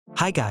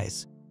Hi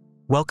guys,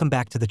 welcome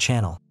back to the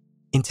channel.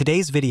 In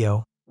today's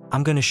video,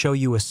 I'm going to show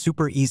you a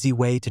super easy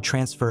way to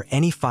transfer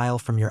any file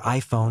from your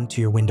iPhone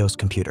to your Windows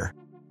computer.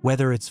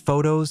 Whether it's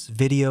photos,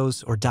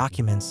 videos, or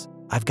documents,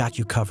 I've got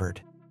you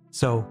covered.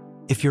 So,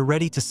 if you're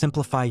ready to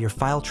simplify your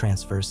file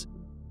transfers,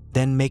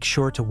 then make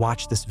sure to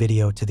watch this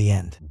video to the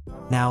end.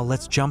 Now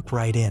let's jump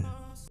right in.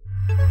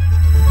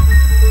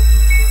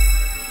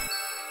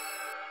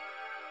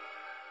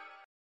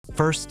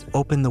 First,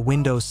 open the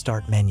Windows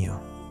Start menu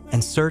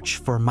and search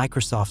for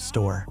Microsoft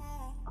Store.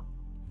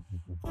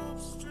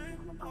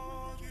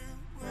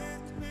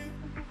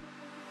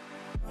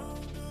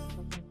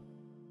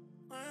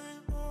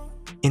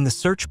 In the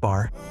search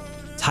bar,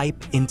 type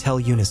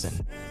Intel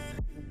Unison.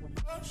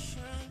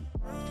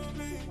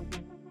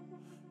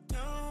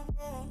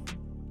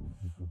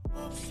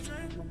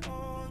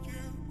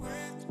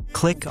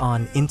 Click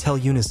on Intel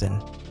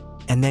Unison,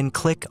 and then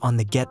click on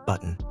the Get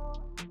button.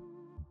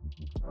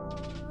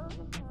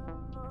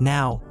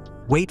 Now,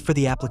 wait for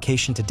the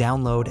application to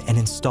download and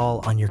install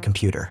on your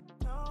computer.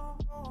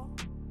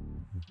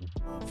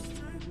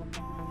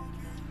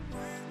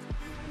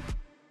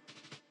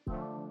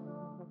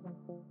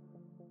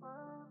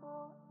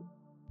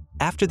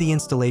 After the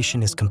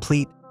installation is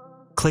complete,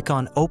 click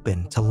on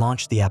Open to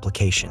launch the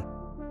application.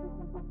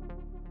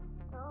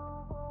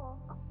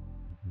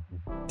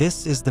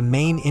 This is the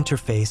main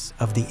interface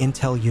of the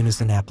Intel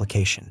Unison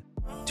application.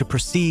 To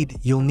proceed,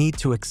 you'll need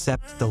to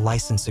accept the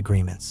license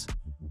agreements.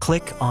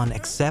 Click on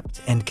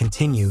Accept and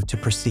Continue to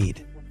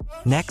proceed.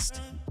 Next,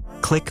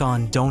 click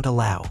on Don't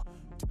Allow.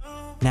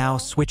 Now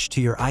switch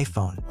to your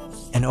iPhone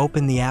and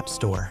open the App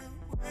Store.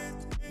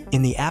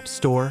 In the App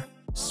Store,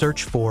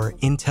 search for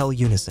Intel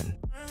Unison.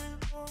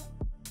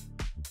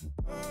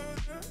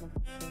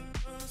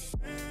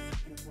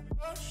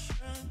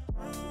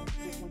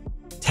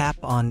 Tap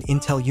on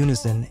Intel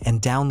Unison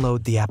and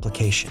download the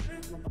application.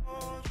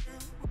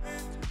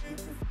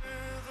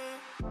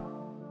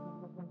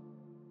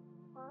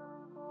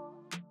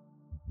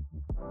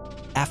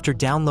 After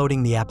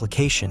downloading the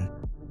application,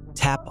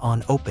 tap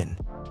on Open.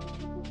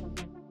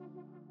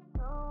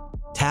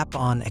 Tap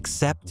on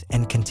Accept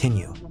and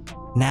Continue.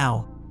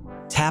 Now,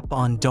 tap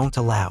on Don't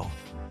Allow.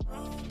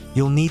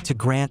 You'll need to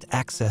grant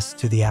access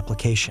to the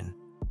application.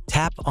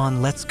 Tap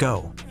on Let's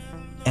Go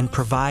and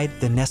provide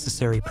the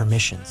necessary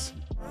permissions.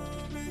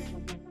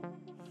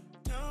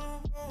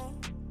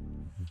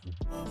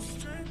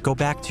 Go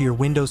back to your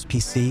Windows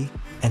PC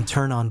and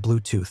turn on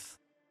Bluetooth.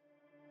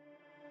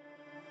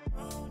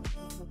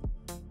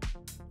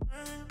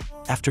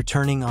 After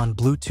turning on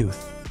Bluetooth,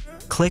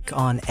 click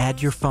on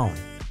Add Your Phone.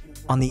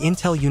 On the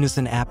Intel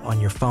Unison app on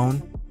your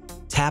phone,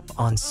 tap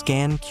on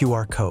Scan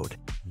QR Code.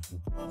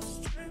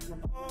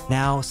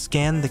 Now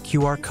scan the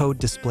QR code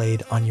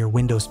displayed on your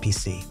Windows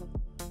PC.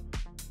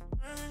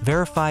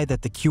 Verify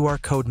that the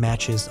QR code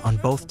matches on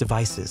both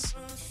devices,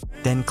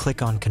 then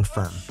click on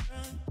Confirm.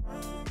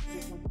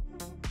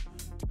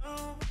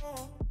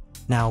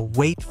 Now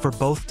wait for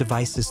both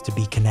devices to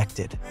be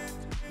connected.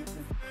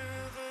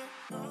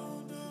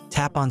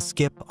 Tap on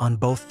Skip on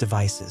both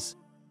devices.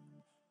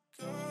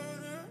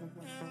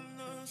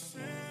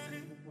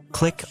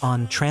 Click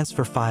on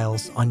Transfer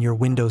Files on your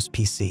Windows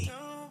PC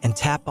and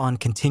tap on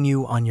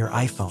Continue on your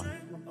iPhone.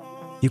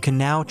 You can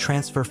now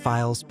transfer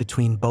files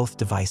between both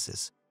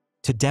devices.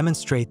 To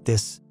demonstrate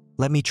this,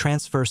 let me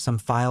transfer some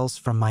files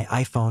from my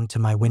iPhone to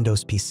my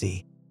Windows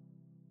PC.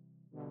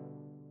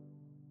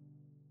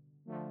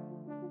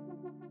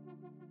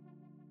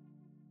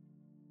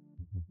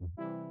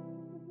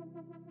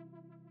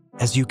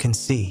 As you can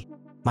see,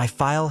 my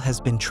file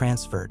has been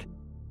transferred.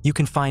 You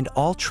can find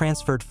all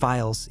transferred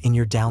files in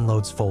your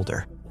Downloads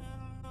folder.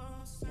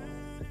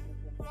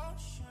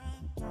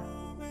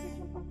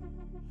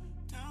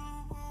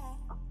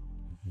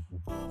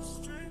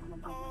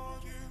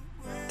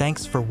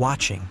 Thanks for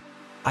watching.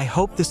 I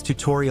hope this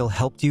tutorial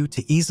helped you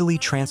to easily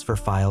transfer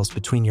files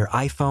between your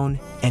iPhone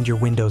and your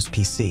Windows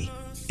PC.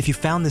 If you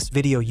found this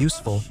video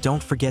useful,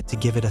 don't forget to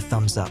give it a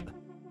thumbs up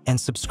and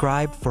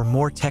subscribe for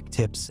more tech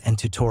tips and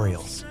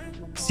tutorials.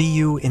 See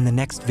you in the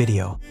next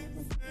video.